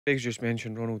Craig's just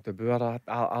mentioned Ronald de Boer.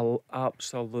 I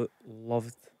absolutely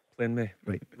loved playing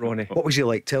with Ronnie. What was he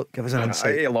like? Give us an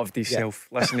insight. He loved himself.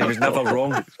 Listen, he was never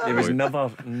wrong. He was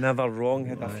never wrong.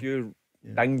 Had a few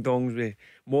ding dongs with,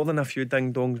 more than a few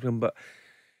ding dongs with him, but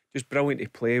just brilliant to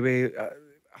play with.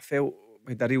 I felt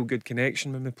we had a real good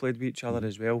connection when we played with each other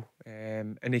as well.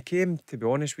 And he came, to be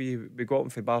honest with you, we got him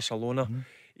for Barcelona.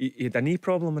 He had a knee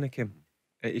problem when he came.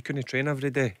 He couldn't train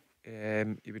every day.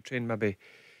 He would train maybe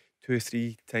 2 or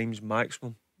 3 times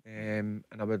maximum. And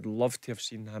I would love to have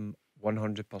seen him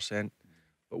 100%.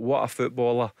 But what a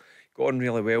footballer. Got on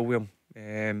really well with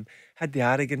him. Had the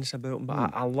arrogance about him,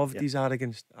 but I loved his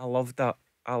arrogance. I loved that.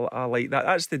 I like that.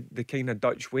 That's the kind of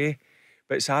Dutch way.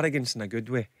 But it's arrogance in a good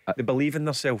way. They believe in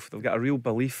themselves. They've got a real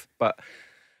belief. But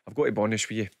I've got to be honest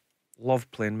with you,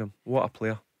 love playing with him. What a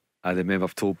player. I remember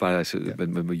I've told Barry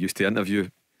when we used to interview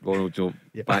Ronald,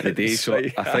 back in the day. So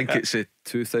I think it's a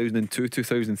 2002,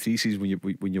 2003 season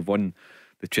when you won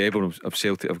the treble of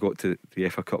Celtic. I've got to the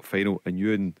FA Cup final, and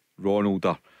you and Ronald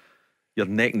you're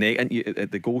neck and neck, and you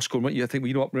at the goal scoring, weren't you? I think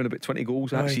we up around about 20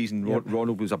 goals that season.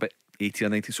 Ronald was about 80 or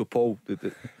 90. So Paul,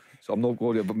 so I'm not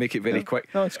going to, but make it very quick.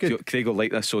 No, it's good. So Craig will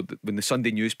like this. So when the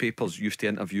Sunday newspapers used to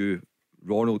interview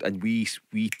Ronald, and we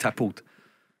tippled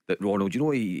that Ronald,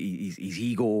 his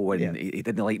ego, and he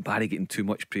didn't like Barry getting too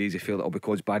much praise. He felt that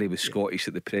because Barry was Scottish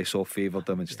that the press all favoured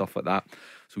him and stuff like that.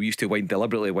 So we used to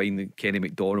deliberately wind Kenny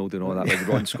MacDonald and all that. Like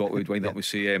Ron Scott would wind up and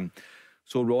say,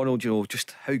 so Ronald,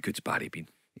 just how good's Barry been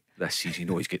this season?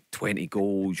 He's got 20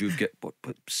 goals. You've got what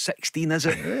 16, is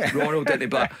it? Ronald didn't he?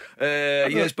 But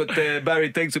yes, but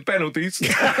Barry takes the penalties.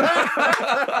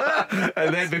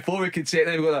 And then before we could say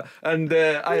it, we got and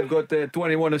I have got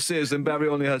 21 assists and Barry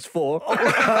only has 4.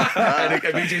 And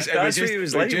we just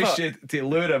to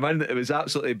lure him in. It was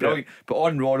absolutely brilliant. But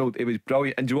on Ronald, it was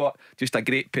brilliant. And you know what? Just a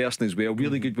great person as well.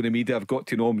 Really good with the media. I've got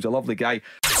to know him. He's a lovely guy.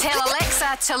 Tell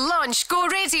Alexa to launch Go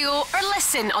Radio or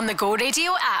listen on the Go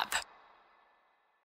Radio app.